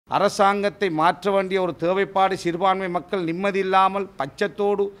அரசாங்கத்தை மாற்ற வேண்டிய ஒரு தேவைப்பாடு சிறுபான்மை மக்கள் நிம்மதி இல்லாமல்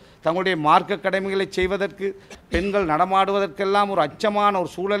பச்சத்தோடு தங்களுடைய மார்க்க கடமைகளை செய்வதற்கு பெண்கள் நடமாடுவதற்கெல்லாம் ஒரு அச்சமான ஒரு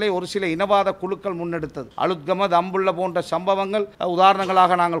சூழலை ஒரு சில இனவாத குழுக்கள் முன்னெடுத்தது. அலுத்கமத் அம்புள்ள போன்ற சம்பவங்கள்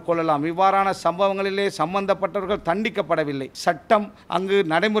உதாரணங்களாக நாங்கள் கொள்ளலாம். இவ்வாறான சம்பவங்களிலே சம்பந்தப்பட்டவர்கள் தண்டிக்கப்படவில்லை, சட்டம் அங்கு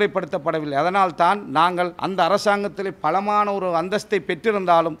நடைமுறைப்படுத்தப்படவில்லை. அதனால் தான் நாங்கள் அந்த அரசாங்கத்தில் பலமான ஒரு அந்தஸ்தை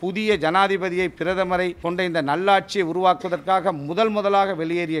பெற்றிருந்தாலும் புதிய ஜனாதிபதியை பிரதமரை கொண்ட இந்த நல்லாட்சியை உருவாக்குவதற்காக முதலாக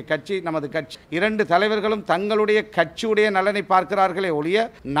வெளியேறிய கட்சி நமது கட்சி. இரண்டு தலைவர்களும் தங்களுடைய கட்சியுடைய நலனை பார்க்கிறார்களே ஒழிய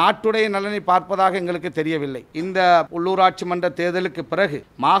நாட்டுடைய நலனை பார்ப்பதாக எங்களுக்கு தெரியவில்லை. இந்த உள்ளூராட்சி மன்ற தேர்தலுக்கு பிறகு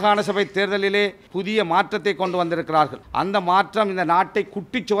மாகாண சபை தேர்தலிலே புதிய மாற்றத்தை கொண்டு வந்திருக்கிறார்கள். அந்த மாற்றம் இந்த நாட்டை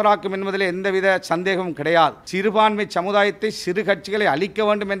குட்டிச்சுவராக்கும் என்பதில் எந்தவித சந்தேகமும் கிடையாது. சிறுபான்மை சமுதாயத்தை சிறு கட்சிகளை அழிக்க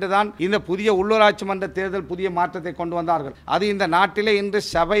வேண்டும் என்றுதான் இந்த புதிய உள்ளூராட்சி மன்ற தேர்தல் புதிய மாற்றத்தை கொண்டு வந்தார்கள். அது இந்த நாட்டிலே இன்று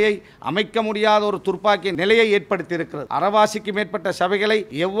சபையை அமைக்க முடியாத ஒரு துர்ப்பாக்கிய நிலையை ஏற்படுத்தி இருக்கிறது. அறவாசிக்கு மேற்பட்ட சபைகளை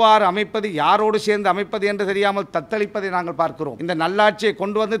எவ்வாறு அமைப்பது, யாரோடு சேர்ந்து அமைப்பது என்று தெரியாமல் தத்தளிப்பதை நாங்கள் பார்க்கிறோம். இந்த நல்லாட்சியை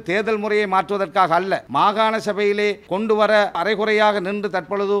கொண்டு வந்து தேர்தல் முறையை மாற்றுவதற்காக அல்ல, மாகாண சபையிலே கொண்டு வர அரைகுறையாக நின்று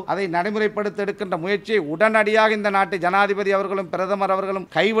தற்பொழுது அதை நடைமுறைப்படுத்த எடுக்கின்ற முயற்சியை உடனடியாக இந்த நாட்டு ஜனாதிபதி அவர்களும் பிரதமர் அவர்களும்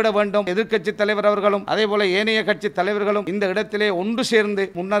கைவிட வேண்டும். எதிர்க்கட்சி தலைவர் அவர்களும் அதே போல ஏனைய கட்சி தலைவர்களும் இந்த இடத்திலே ஒன்று சேர்ந்து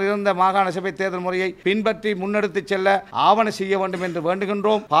முன்னர் இருந்த மாகாண சபை தேர்தல் முறையை பின்பற்றி முன்னெடுத்து செல்ல ஆவண செய்ய வேண்டும் என்று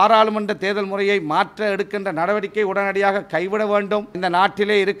வேண்டுகின்றோம். பாராளுமன்ற தேர்தல் முறையை மாற்ற எடுக்கின்ற நடவடிக்கை உடனடியாக கைவிட வேண்டும். இந்த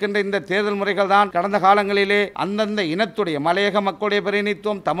நாட்டிலே இருக்கின்ற இந்த தேர்தல் முறைகள் தான் கடந்த காலங்களிலே அந்தந்த இனத்துடைய மலையக மக்களுடைய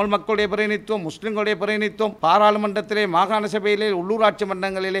பிரதிநிதித்துவம், தமிழ் மக்களுடைய பிரதிநிதித்துவம், முஸ்லிம்களுடைய பிரதிநிதித்துவம் பாராளுமன்றத்திலே, மாகாண சபையிலே, உள்ளூராட்சி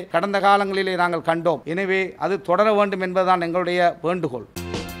மன்றங்களிலே கடந்த காலங்களிலே நாங்கள் கண்டோம். எனவே அது தொடர வேண்டும் என்பதுதான் எங்களுடைய வேண்டுகோள்.